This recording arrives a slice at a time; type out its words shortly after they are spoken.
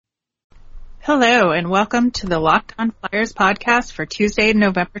Hello, and welcome to the Locked On Flyers podcast for Tuesday,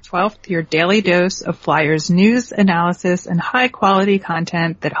 November 12th, your daily dose of Flyers news, analysis, and high-quality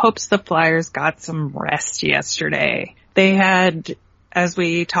content that hopes the Flyers got some rest yesterday. They had, as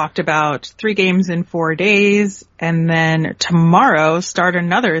we talked about, 3 games in 4 days, and then tomorrow start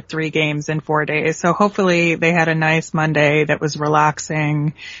another 3 games in 4 days. So hopefully they had a nice Monday that was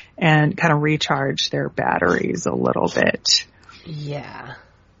relaxing and kind of recharged their batteries a little bit. Yeah.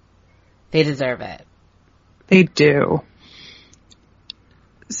 They deserve it. They do.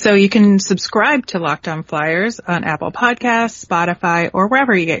 So you can subscribe to Locked On Flyers on Apple Podcasts, Spotify, or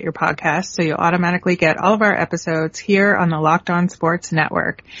wherever you get your podcasts, so you'll automatically get all of our episodes here on the Locked On Sports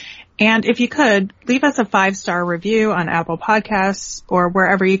Network. And if you could, leave us a 5-star review on Apple Podcasts or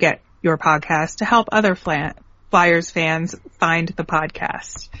wherever you get your podcasts to help other Flyers fans find the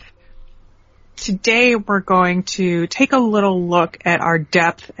podcast. Today we're going to take a little look at our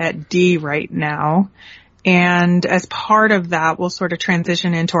depth at D right now. And as part of that, we'll sort of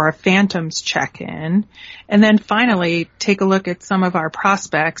transition into our Phantoms check-in. And then finally, take a look at some of our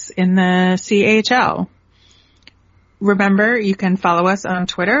prospects in the CHL. Remember, you can follow us on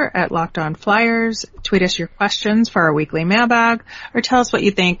Twitter at Locked On Flyers, tweet us your questions for our weekly mailbag, or tell us what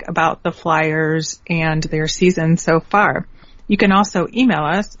you think about the Flyers and their season so far. You can also email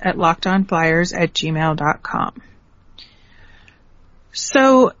us at lockedonflyers@gmail.com.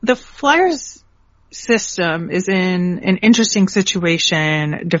 So the Flyers system is in an interesting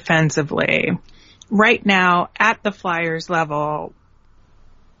situation defensively. Right now, at the Flyers level,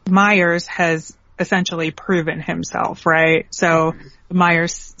 Myers has essentially proven himself, right? So the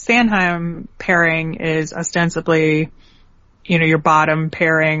Myers-Sanheim pairing is ostensibly, your bottom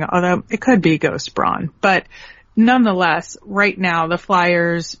pairing, although it could be Ghost Braun. But nonetheless, right now, the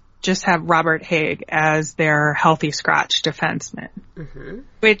Flyers just have Robert Hägg as their healthy scratch defenseman,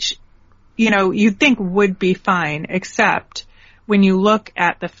 which, you'd think would be fine, except when you look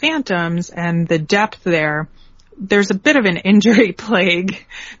at the Phantoms and the depth there's a bit of an injury plague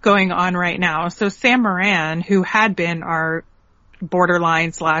going on right now. So Sam Morin, who had been our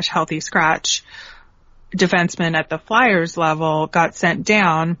borderline/healthy scratch defenseman at the Flyers level, got sent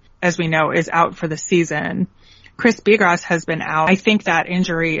down, as we know, is out for the season. Chris Bigras has been out. I think that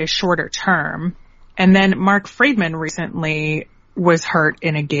injury is shorter term. And then Mark Friedman recently was hurt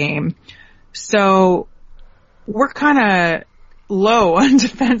in a game. So we're kind of low on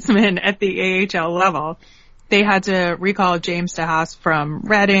defensemen at the AHL level. They had to recall James DeHaas from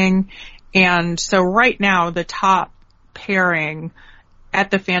Reading. And so right now the top pairing at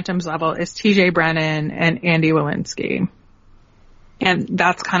the Phantoms level is TJ Brennan and Andy Welinski. And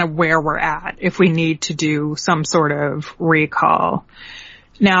that's kind of where we're at if we need to do some sort of recall.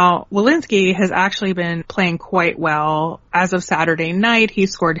 Now, Welinski has actually been playing quite well. As of Saturday night, he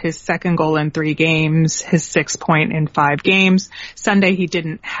scored his 2nd goal in 3 games, his 6th point in 5 games. Sunday, he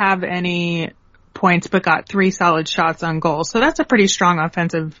didn't have any points, but got 3 solid shots on goal. So that's a pretty strong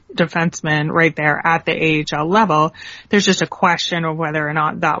offensive defenseman right there at the AHL level. There's just a question of whether or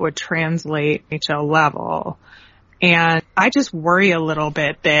not that would translate AHL level. And I just worry a little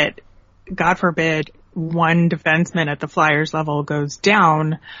bit that, God forbid, one defenseman at the Flyers level goes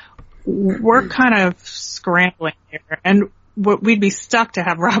down. We're kind of scrambling here. And we'd be stuck to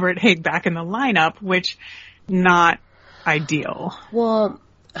have Robert Hägg back in the lineup, which not ideal. Well,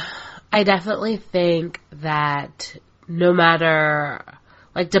 I definitely think that no matter,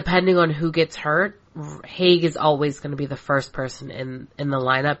 depending on who gets hurt, Hägg is always going to be the first person in the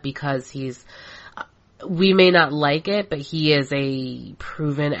lineup because we may not like it, but he is a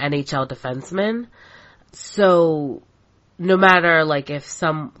proven NHL defenseman. So no matter if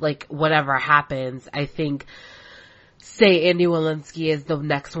whatever happens, I think say Andy Welinski is the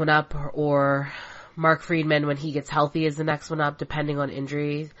next one up or Mark Friedman when he gets healthy is the next one up depending on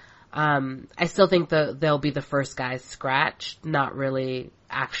injuries. I still think they'll be the first guys scratched, not really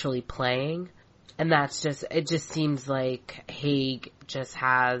actually playing. And it just seems like Hägg just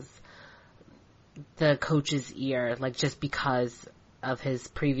has the coach's ear, just because of his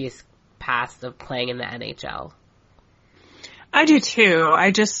previous past of playing in the NHL. I do too.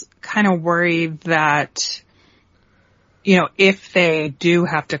 I just kind of worry that, if they do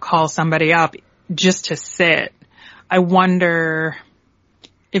have to call somebody up just to sit, I wonder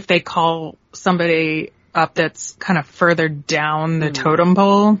if they call somebody up that's kind of further down the totem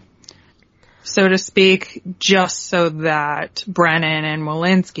pole, so to speak, just so that Brennan and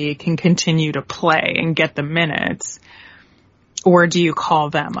Welinski can continue to play and get the minutes? Or do you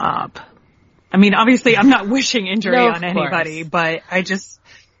call them up? I mean, obviously I'm not wishing injury on anybody, but I just,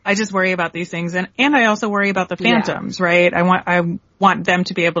 I just worry about these things, and I also worry about the Phantoms, right? I want them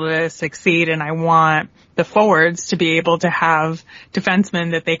to be able to succeed, and I want the forwards to be able to have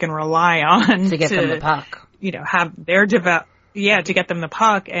defensemen that they can rely on to get them the puck. Have their to get them the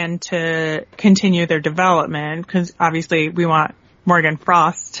puck and to continue their development, because obviously we want Morgan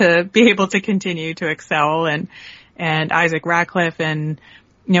Frost to be able to continue to excel, and Isaac Ratcliffe, and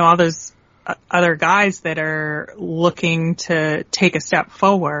all those other guys that are looking to take a step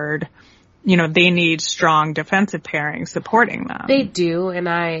forward. They need strong defensive pairings supporting them. They do, and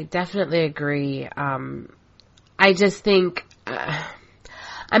I definitely agree. I just think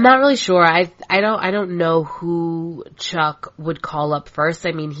I'm not really sure. I don't know who Chuck would call up first.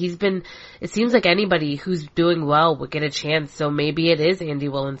 I mean, it seems like anybody who's doing well would get a chance. So maybe it is Andy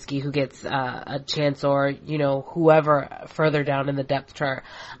Walensky who gets a chance, or, whoever further down in the depth chart.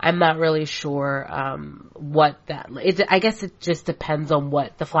 I'm not really sure, I guess it just depends on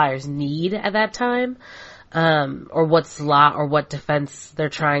what the Flyers need at that time, or what slot or what defense they're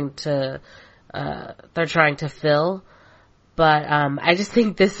trying to fill. But I just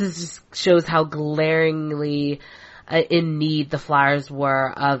think this shows how glaringly in need the Flyers were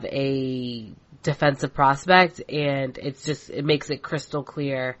of a defensive prospect, and it makes it crystal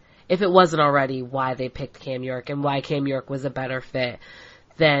clear, if it wasn't already, why they picked Cam York and why Cam York was a better fit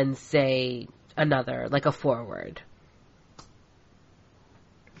than, say, another, like a forward.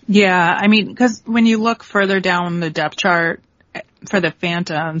 Yeah, I mean, because when you look further down the depth chart for the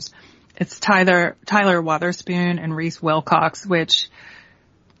Phantoms, it's Tyler Wotherspoon and Reese Wilcox, which,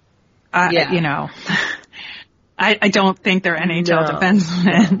 I don't think they're NHL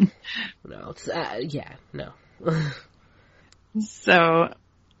defensemen. No, no. So,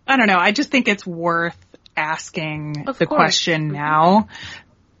 I don't know. I just think it's worth asking the question now.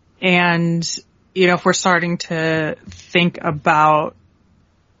 And, if we're starting to think about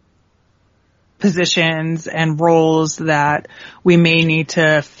positions and roles that we may need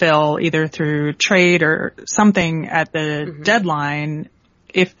to fill either through trade or something at the deadline,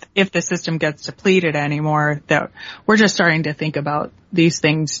 if the system gets depleted anymore, that we're just starting to think about these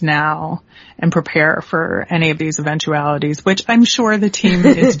things now and prepare for any of these eventualities, which I'm sure the team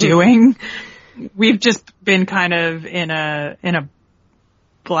is doing. We've just been kind of in a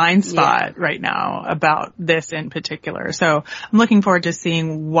blind spot right now about this in particular. So I'm looking forward to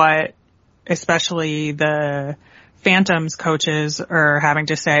seeing what especially the Phantoms coaches are having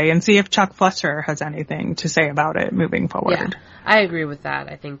to say, and see if Chuck Fletcher has anything to say about it moving forward. Yeah, I agree with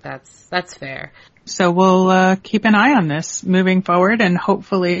that. I think that's fair. So we'll keep an eye on this moving forward, and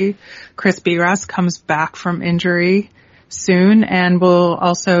hopefully Chris Bigras comes back from injury soon, and we'll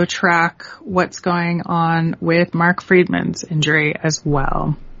also track what's going on with Mark Friedman's injury as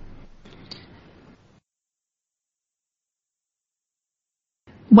well.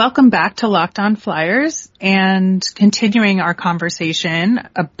 Welcome back to Locked On Flyers, and continuing our conversation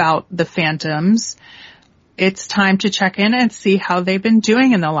about the Phantoms. It's time to check in and see how they've been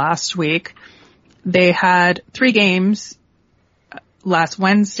doing in the last week. They had 3 games last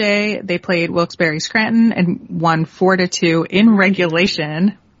Wednesday. They played Wilkes-Barre Scranton and won 4-2 in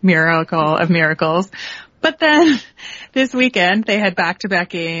regulation. Miracle of miracles. But then this weekend they had back-to-back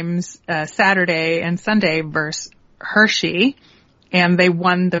games, Saturday and Sunday versus Hershey. And they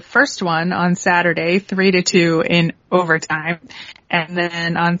won the first one on Saturday, 3-2 in overtime. And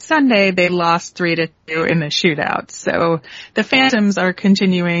then on Sunday, they lost 3-2 in the shootout. So the Phantoms are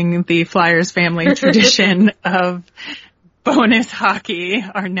continuing the Flyers family tradition of bonus hockey,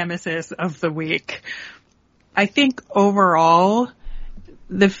 our nemesis of the week. I think overall,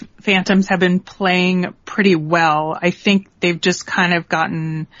 the Phantoms have been playing pretty well. I think they've just kind of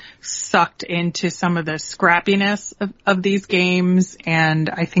gotten sucked into some of the scrappiness of these games, and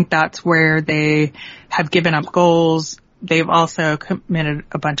I think that's where they have given up goals. They've also committed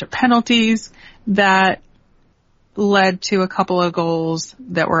a bunch of penalties that led to a couple of goals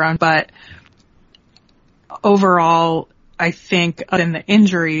that were on, but overall, I think other than the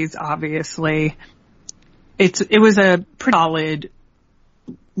injuries, obviously, it was a pretty solid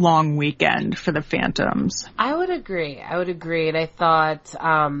long weekend for the Phantoms. I would agree. And I thought,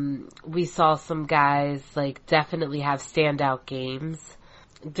 we saw some guys definitely have standout games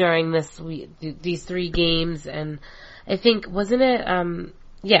during these 3 games. And I think, wasn't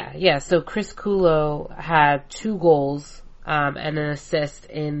it, so Chris Kulo had 2 goals, and an assist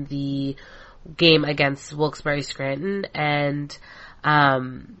in the game against Wilkes-Barre Scranton. And,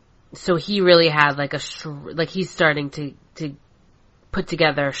 so he really had he's starting to put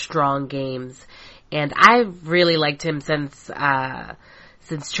together strong games, and I've really liked him since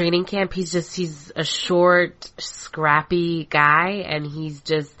since training camp. He's a short, scrappy guy, and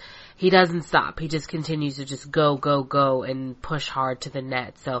he doesn't stop. He just continues to just go, and push hard to the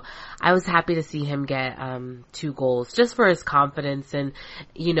net. So I was happy to see him get 2 goals just for his confidence. And,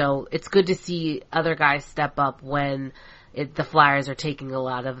 it's good to see other guys step up when the Flyers are taking a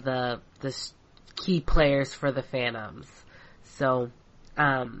lot of the key players for the Phantoms. So,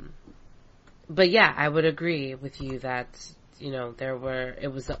 but yeah, I would agree with you that,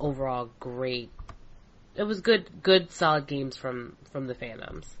 it was an overall it was good solid games from the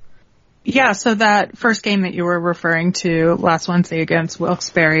Phantoms. Yeah, so that first game that you were referring to last Wednesday against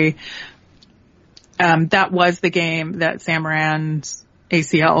Wilkes-Barre, that was the game that Sam Morin's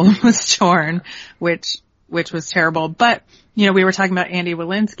ACL was torn, which was terrible. But, we were talking about Andy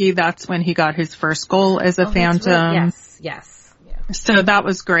Welinski. That's when he got his first goal as a Phantom. Right. Yes. Yeah. So that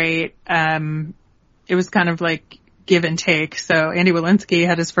was great. It was kind of like give and take. So Andy Welinski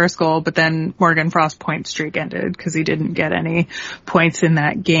had his first goal, but then Morgan Frost's point streak ended because he didn't get any points in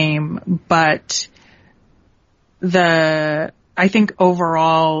that game. But I think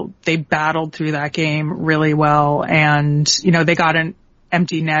overall they battled through that game really well, and, they got an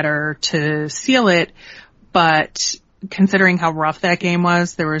empty netter to seal it, but considering how rough that game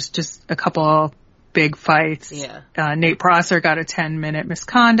was, there was just a couple big fights. Yeah. Nate Prosser got a 10-minute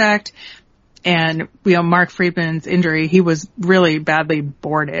misconduct. And, Mark Friedman's injury, he was really badly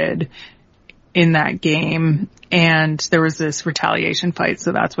boarded in that game. And there was this retaliation fight,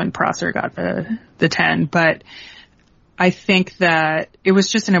 so that's when Prosser got the 10. But I think that it was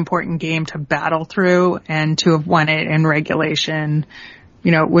just an important game to battle through, and to have won it in regulation,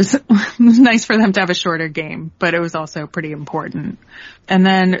 it was nice for them to have a shorter game, but it was also pretty important. And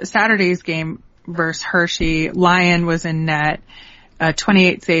then Saturday's game versus Hershey, Lyon was in net.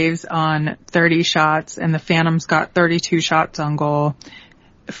 28 saves on 30 shots, and the Phantoms got 32 shots on goal.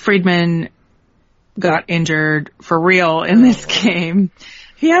 Friedman got injured for real in this game.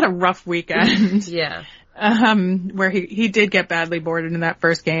 He had a rough weekend. Yeah. Where he did get badly boarded in that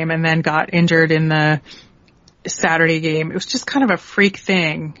first game and then got injured in the Saturday game. It was just kind of a freak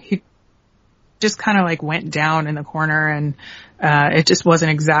thing. He just kind of like went down in the corner, and it just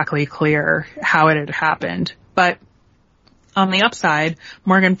wasn't exactly clear how it had happened. But on the upside,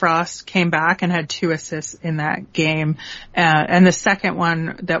 Morgan Frost came back and had 2 assists in that game. And the second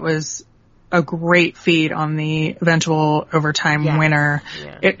one that was a great feed on the eventual overtime winner.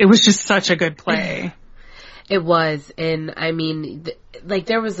 Yeah. It was just such a good play. It was. And I mean,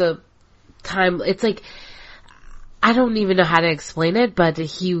 there was a time, it's like, I don't even know how to explain it, but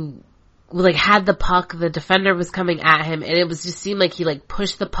he had the puck, the defender was coming at him, and it was just seemed like he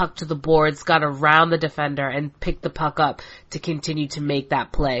pushed the puck to the boards, got around the defender, and picked the puck up to continue to make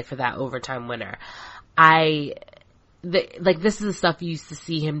that play for that overtime winner. This is the stuff you used to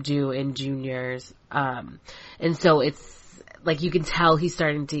see him do in juniors. And so it's, you can tell his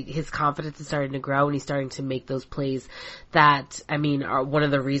confidence is starting to grow, and he's starting to make those plays that, are one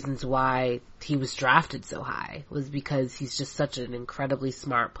of the reasons why he was drafted so high, was because he's just such an incredibly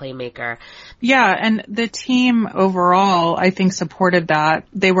smart playmaker. Yeah, and the team overall, I think, supported that.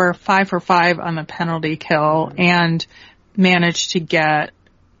 They were 5 for 5 on the penalty kill and managed to get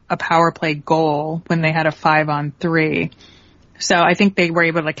a power play goal when they had a 5-on-3. So I think they were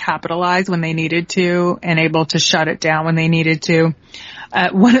able to capitalize when they needed to and able to shut it down when they needed to.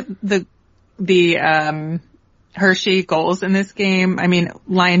 One of the Hershey goals in this game,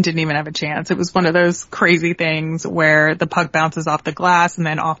 Lyon didn't even have a chance. It was one of those crazy things where the puck bounces off the glass and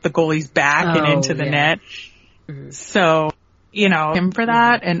then off the goalie's back and into the net. Mm-hmm. So, him for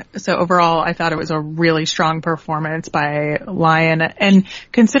that. And so overall, I thought it was a really strong performance by Lyon. And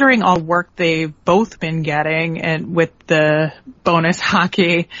considering all work they've both been getting and with the bonus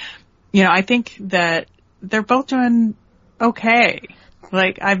hockey, I think that they're both doing okay.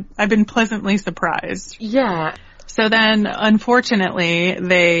 I've been pleasantly surprised. Yeah. So then, unfortunately,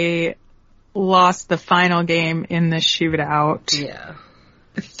 they lost the final game in the shootout. Yeah.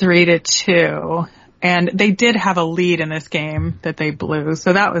 3-2. And they did have a lead in this game that they blew,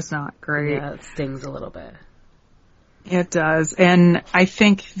 so that was not great. Yeah, it stings a little bit. It does. And I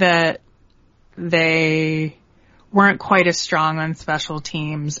think that they weren't quite as strong on special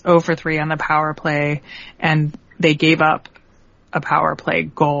teams, 0 for 3 on the power play, and they gave up a power play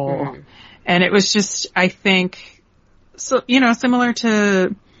goal. Mm. And it was just, I think, so, similar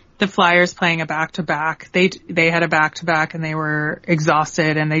to the Flyers playing a back-to-back. They had a back-to-back and they were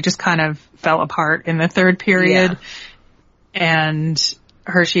exhausted and they just kind of fell apart in the third period. Yeah. And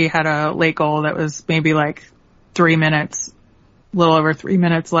Hershey had a late goal that was maybe 3 minutes, a little over 3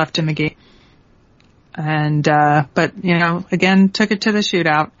 minutes left in the game. And, but, again, took it to the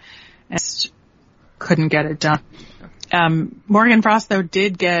shootout and just couldn't get it done. Morgan Frost, though,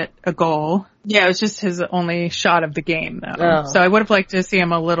 did get a goal. Yeah, it was just his only shot of the game, though. Oh. So I would have liked to see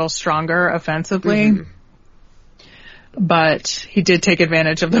him a little stronger offensively. Mm-hmm. But he did take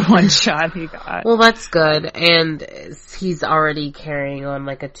advantage of the one shot he got. Well, that's good. And he's already carrying on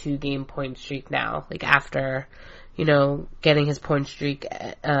like a 2-game point streak now. Like after, getting his point streak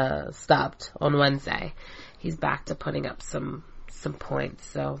stopped on Wednesday. He's back to putting up some points.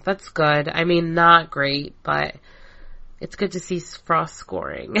 So that's good. I mean, not great, but it's good to see Frost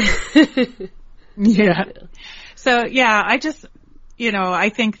scoring. Yeah. So, yeah, I just, I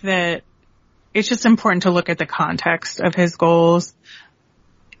think that it's just important to look at the context of his goals.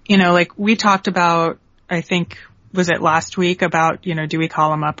 Like we talked about, I think, was it last week about, do we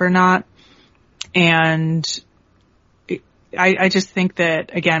call him up or not? And I just think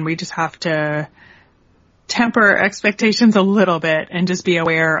that, again, we just have to temper expectations a little bit and just be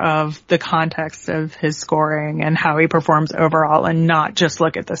aware of the context of his scoring and how he performs overall and not just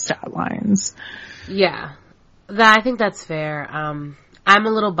look at the stat lines. Yeah. I think that's fair. I'm a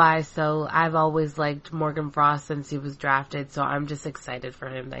little biased, so I've always liked Morgan Frost since he was drafted, so I'm just excited for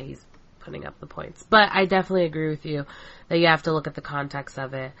him that he's putting up the points. But I definitely agree with you that you have to look at the context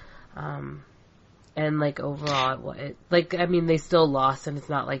of it. And like overall, they still lost, and it's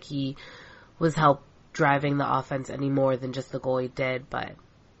not like he was helped driving the offense any more than just the goal he did, but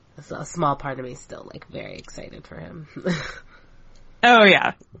a small part of me is still like very excited for him. Oh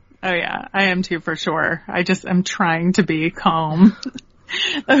yeah. I am too, for sure. I'm trying to be calm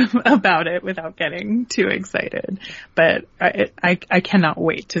about it without getting too excited. But I cannot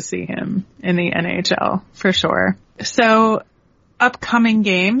wait to see him in the NHL for sure. So upcoming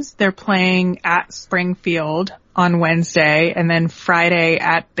games, they're playing at Springfield on Wednesday, and then Friday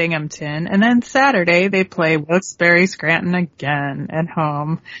at Binghamton, and then Saturday they play Wilkes-Barre Scranton again at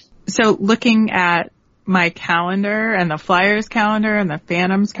home. So looking at my calendar and the Flyers calendar and the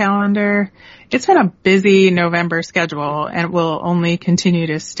Phantoms calendar, it's been a busy November schedule and will only continue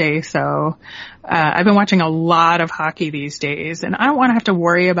to stay so. I've been watching a lot of hockey these days, and I don't want to have to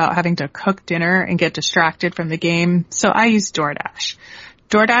worry about having to cook dinner and get distracted from the game, so I use DoorDash.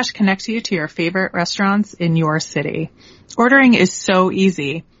 DoorDash connects you to your favorite restaurants in your city. Ordering is so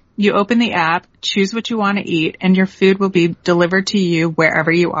easy. You open the app, choose what you want to eat, and your food will be delivered to you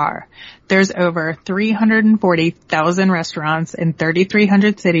wherever you are. There's over 340,000 restaurants in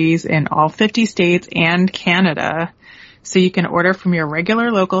 3,300 cities in all 50 states and Canada. So you can order from your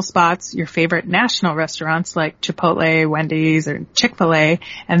regular local spots, your favorite national restaurants like Chipotle, Wendy's, or Chick-fil-A,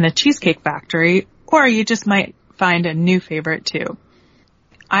 and the Cheesecake Factory, or you just might find a new favorite too.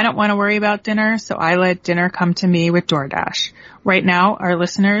 I don't want to worry about dinner, so I let dinner come to me with DoorDash. Right now, our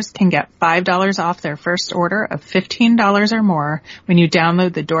listeners can get $5 off their first order of $15 or more when you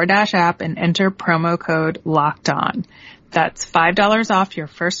download the DoorDash app and enter promo code LOCKEDON. That's $5 off your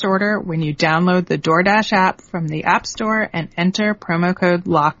first order when you download the DoorDash app from the App Store and enter promo code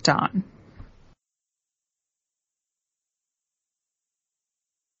LOCKEDON.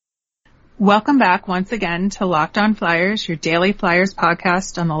 Welcome back once again to Locked On Flyers, your daily Flyers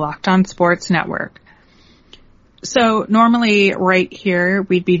podcast on the Locked On Sports Network. So normally right here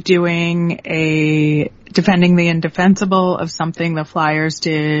we'd be doing a defending the indefensible of something the Flyers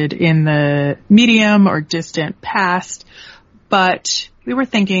did in the medium or distant past, but we were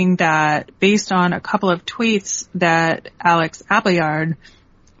thinking that based on a couple of tweets that Alex Appleyard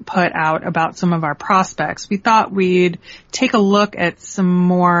put out about some of our prospects, we thought we'd take a look at some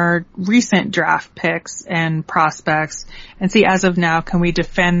more recent draft picks and prospects and see as of now, can we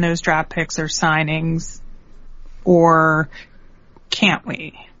defend those draft picks or signings, or can't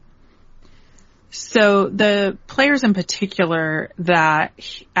we? So the players in particular that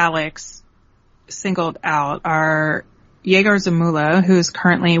Alex singled out are Yegor Zamula, who is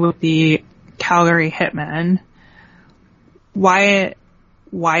currently with the Calgary Hitmen, Wyatt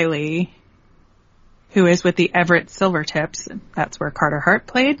Wiley, who is with the Everett Silvertips, that's where Carter Hart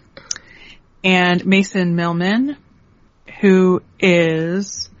played, and Mason Millman, who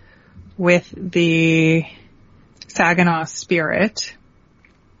is with the Saginaw Spirit,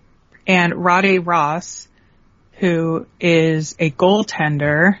 and Roddy Ross, who is a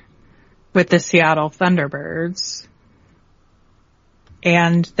goaltender with the Seattle Thunderbirds.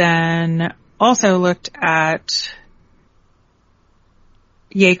 And then also looked at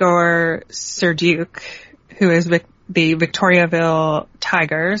Yegor Serdyuk, who is with the Victoriaville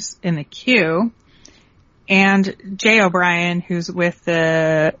Tigers in the Q, and Jay O'Brien, who's with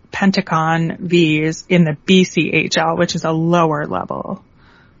the Pentacon Vs in the BCHL, which is a lower level.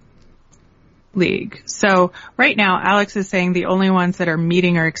 league. So right now, Alex is saying the only ones that are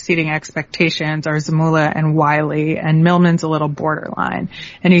meeting or exceeding expectations are Zamula and Wiley, and Millman's a little borderline.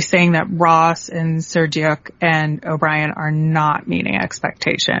 And he's saying that Ross and Sergiuk and O'Brien are not meeting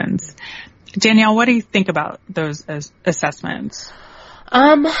expectations. Danielle, what do you think about those assessments?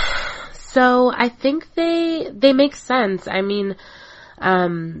 So I think they make sense. I mean,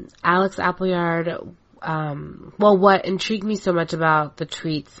 Alex Appleyard, well, what intrigued me so much about the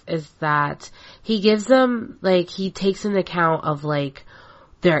tweets is that he gives them, like, he takes into account of, like,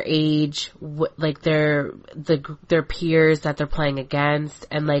 their age, like, their peers that they're playing against,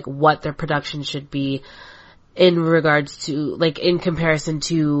 and, like, what their production should be in regards to, like, in comparison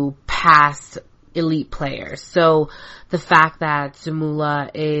to past elite players. So the fact that Zamula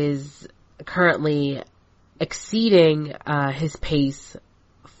is currently exceeding, his pace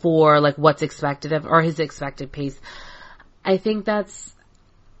for, like, what's expected of, or his expected pace, I think that's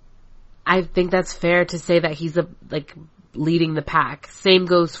fair to say that he's leading the pack. Same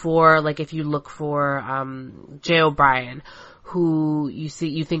goes for, like, if you look for, Jay O'Brien, who you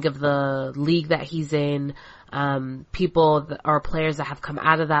think of the league that he's in, people or players that have come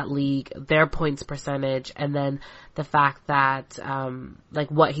out of that league, their points percentage, and then the fact that,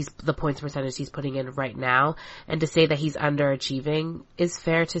 the points percentage he's putting in right now, and to say that he's underachieving is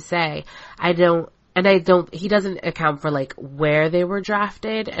fair to say. He doesn't account for, like, where they were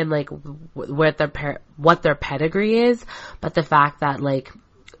drafted and, like, what their pedigree is, but the fact that, like,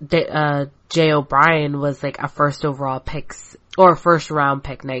 Jay O'Brien was, like, a first round pick,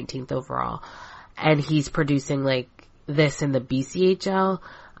 19th overall, and he's producing, like, this in the BCHL.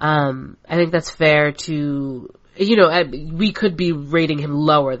 I think that's fair to, we could be rating him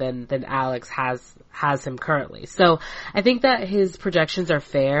lower than Alex has him currently. So I think that his projections are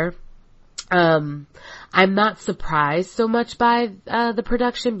fair. I'm not surprised so much by, the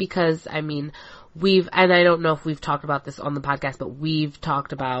production because, I mean, and I don't know if we've talked about this on the podcast, but we've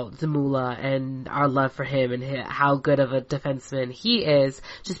talked about Zamula and our love for him and how good of a defenseman he is,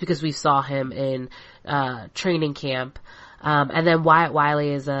 just because we saw him in, training camp. And then Wyatt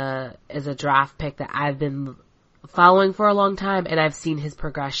Wiley is a draft pick that I've been following for a long time, and I've seen his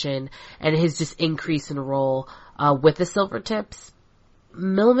progression and his just increase in role, with the Silvertips.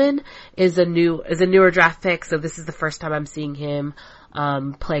 Millman is a newer draft pick, so this is the first time I'm seeing him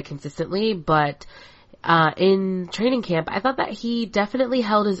play consistently, but in training camp, I thought that he definitely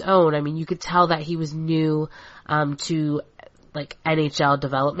held his own. I mean, you could tell that he was new to, like, NHL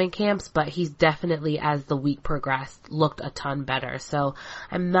development camps, but he's definitely, as the week progressed, looked a ton better. So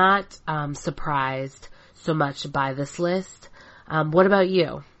I'm not surprised so much by this list. What about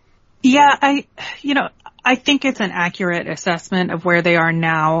you? Yeah, I think it's an accurate assessment of where they are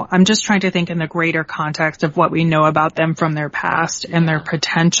now. I'm just trying to think in the greater context of what we know about them from their past and their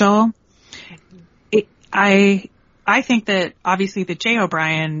potential. I think that obviously the Jay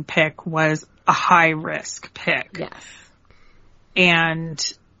O'Brien pick was a high risk pick. Yes.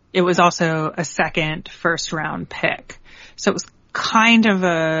 And it was also a second first round pick. So it was kind of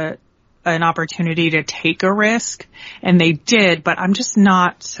an opportunity to take a risk, and they did, but I'm just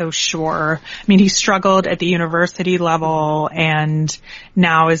not so sure. I mean, he struggled at the university level and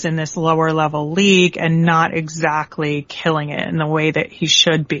now is in this lower level league and not exactly killing it in the way that he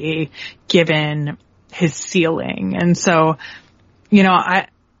should be given his ceiling. And so,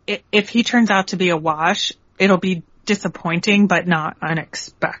 if he turns out to be a wash, it'll be disappointing, but not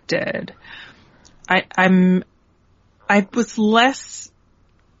unexpected. I was less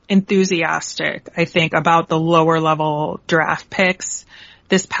enthusiastic, I think, about the lower level draft picks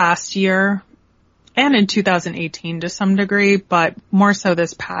this past year and in 2018 to some degree, but more so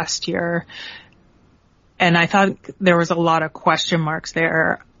this past year. And I thought there was a lot of question marks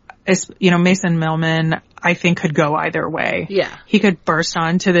there. Mason Millman, I think, could go either way. Yeah. He could burst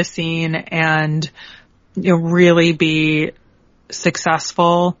onto the scene and, really be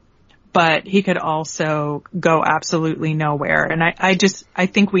successful, but he could also go absolutely nowhere. And I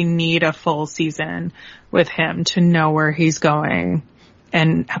think we need a full season with him to know where he's going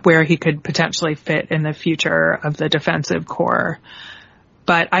and where he could potentially fit in the future of the defensive core.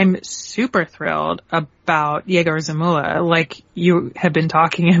 But I'm super thrilled about Yegor Zamula, like you have been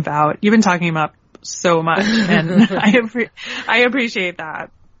talking about. You've been talking about so much, and I appreciate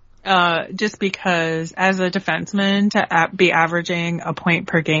that. Just because as a defenseman to be averaging a point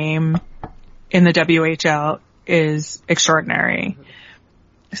per game in the WHL is extraordinary.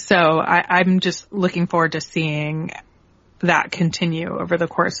 So I'm just looking forward to seeing that continue over the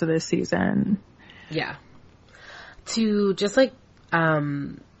course of this season. Yeah. To just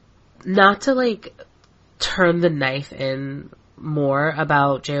not to turn the knife in more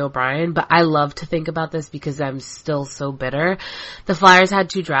about Jay O'Brien, but I love to think about this because I'm still so bitter. The Flyers had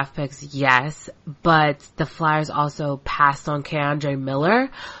 2 draft picks, yes, but the Flyers also passed on K'Andre Miller,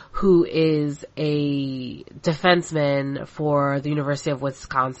 who is a defenseman for the University of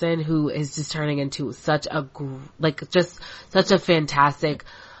Wisconsin, who is just turning into such a fantastic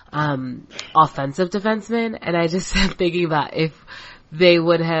offensive defenseman. And I just am thinking about if they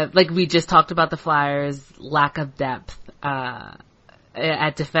would have, like we just talked about the Flyers' lack of depth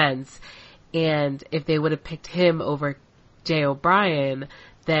at defense, and if they would have picked him over Jay O'Brien,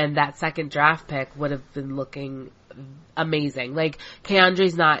 then that second draft pick would have been looking amazing. Like,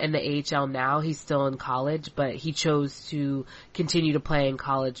 K'Andre's not in the AHL now, he's still in college, but he chose to continue to play in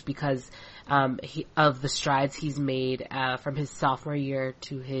college because of the strides he's made from his sophomore year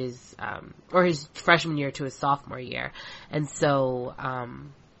to his or his freshman year to his sophomore year. And so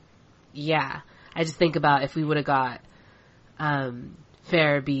yeah, I just think about if we would have got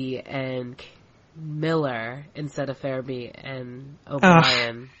Farabee and Miller instead of Farabee and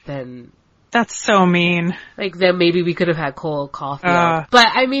O'Brien, then that's so mean. Like, then maybe we could have had Cole Caulfield. But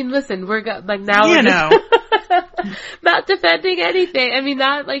I mean, listen, we're now you we're know. not defending anything. I mean,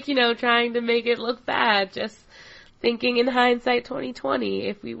 not like, trying to make it look bad. Just thinking in hindsight 2020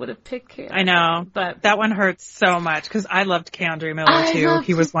 if we would have picked K'Andre. I know, but that one hurts so much because I loved K'Andre Miller too.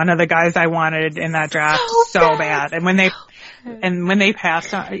 He was one of the guys I wanted in that draft so bad. And when they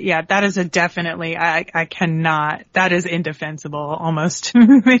passed on, yeah, that is definitely, I cannot, that is indefensible almost to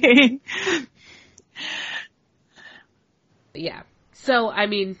me. Yeah. So, I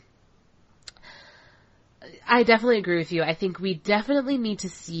mean, I definitely agree with you. I think we definitely need to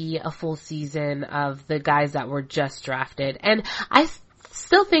see a full season of the guys that were just drafted. And I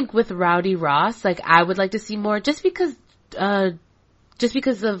still think with Rowdy Ross, like, I would like to see more just because of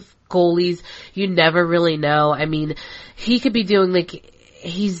goalies, you never really know. I mean, he could be doing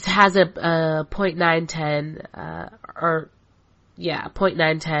has a .910,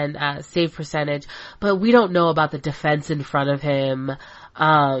 .910 save percentage, but we don't know about the defense in front of him.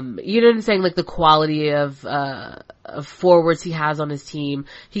 You know what I'm saying? Like, the quality of forwards he has on his team.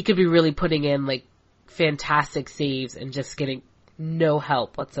 He could be really putting in like fantastic saves and just getting no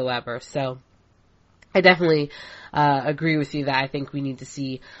help whatsoever. So I definitely agree with you that I think we need to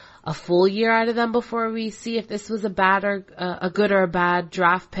see a full year out of them before we see if this was a bad or a good or a bad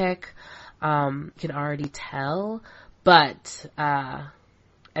draft pick. Can already tell, but I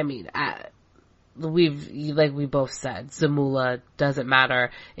mean, like we both said, Zamula doesn't matter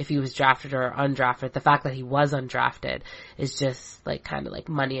if he was drafted or undrafted. The fact that he was undrafted is just like kind of like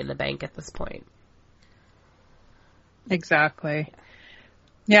money in the bank at this point. Exactly.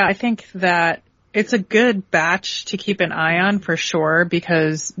 Yeah, I think that it's a good batch to keep an eye on for sure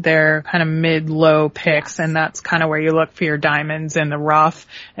because they're kind of mid-low picks, and that's kind of where you look for your diamonds in the rough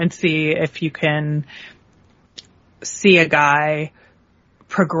and see if you can see a guy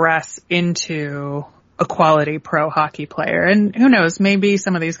progress into a quality pro hockey player. And who knows, maybe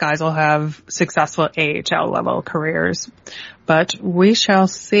some of these guys will have successful AHL level careers, but we shall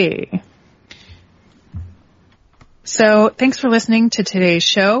see. So thanks for listening to today's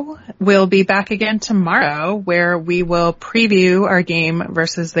show. We'll be back again tomorrow where we will preview our game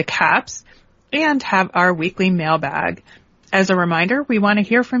versus the Caps and have our weekly mailbag. As a reminder, we want to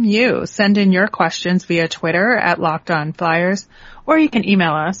hear from you. Send in your questions via Twitter at LockedOnFlyers, or you can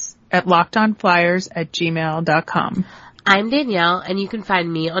email us at LockedOnFlyers@gmail.com. I'm Danielle, and you can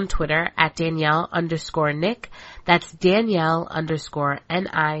find me on Twitter at Danielle_Nick. That's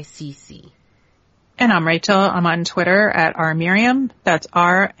Danielle_NICC. And I'm Rachel. I'm on Twitter at rmiriam. That's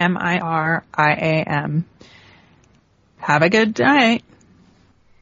RMIRIAM. Have a good night.